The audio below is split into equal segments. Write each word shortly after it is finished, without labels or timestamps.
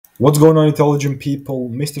What's going on, intelligent people?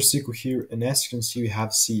 Mr. Sicko here, and as you can see, we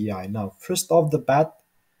have CEI. Now, first off the bat,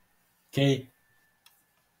 okay,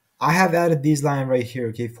 I have added this line right here,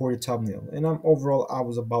 okay, for the thumbnail, and I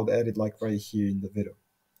was about to add it like right here in the video.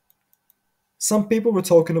 Some people were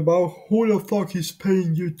talking about who the fuck is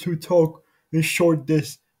paying you to talk and short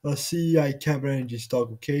this CEI Camber energy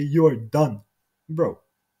stock, okay? You are done, bro.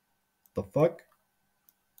 The fuck?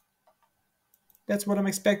 That's what I'm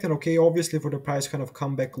expecting, okay? Obviously, for the price kind of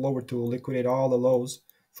come back lower to liquidate all the lows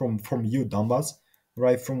from you, dumbass,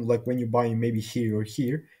 right? From like when you buy maybe here or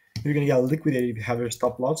here, you're gonna get liquidated if you have your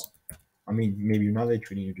stop loss. I mean, maybe you're not day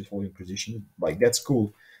trading, you're just holding position. Like that's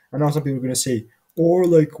cool. I know some people are gonna say, or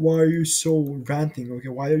like, why are you so ranting? Okay,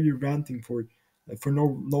 why are you ranting for like, for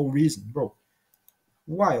no reason, bro?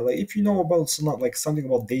 Why? Like, if you know about something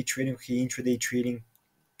about day trading, okay, intraday trading,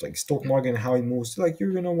 like stock market and how it moves, like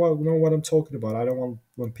you're gonna know what I'm talking about. I don't want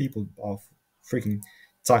when people off freaking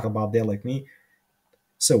talk about that like me.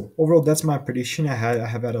 So overall, that's my prediction. I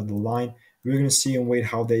have added the line. We're gonna see and wait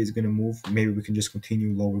how that is gonna move. Maybe we can just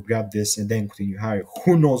continue lower, grab this, and then continue higher.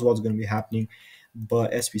 Who knows what's gonna be happening?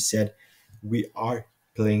 But as we said, we are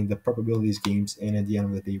playing the probabilities games, and at the end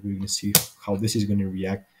of the day, we're gonna see how this is gonna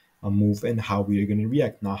react, move, and how we are gonna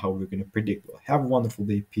react, not how we're gonna predict. Well, have a wonderful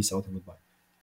day. Peace out and goodbye.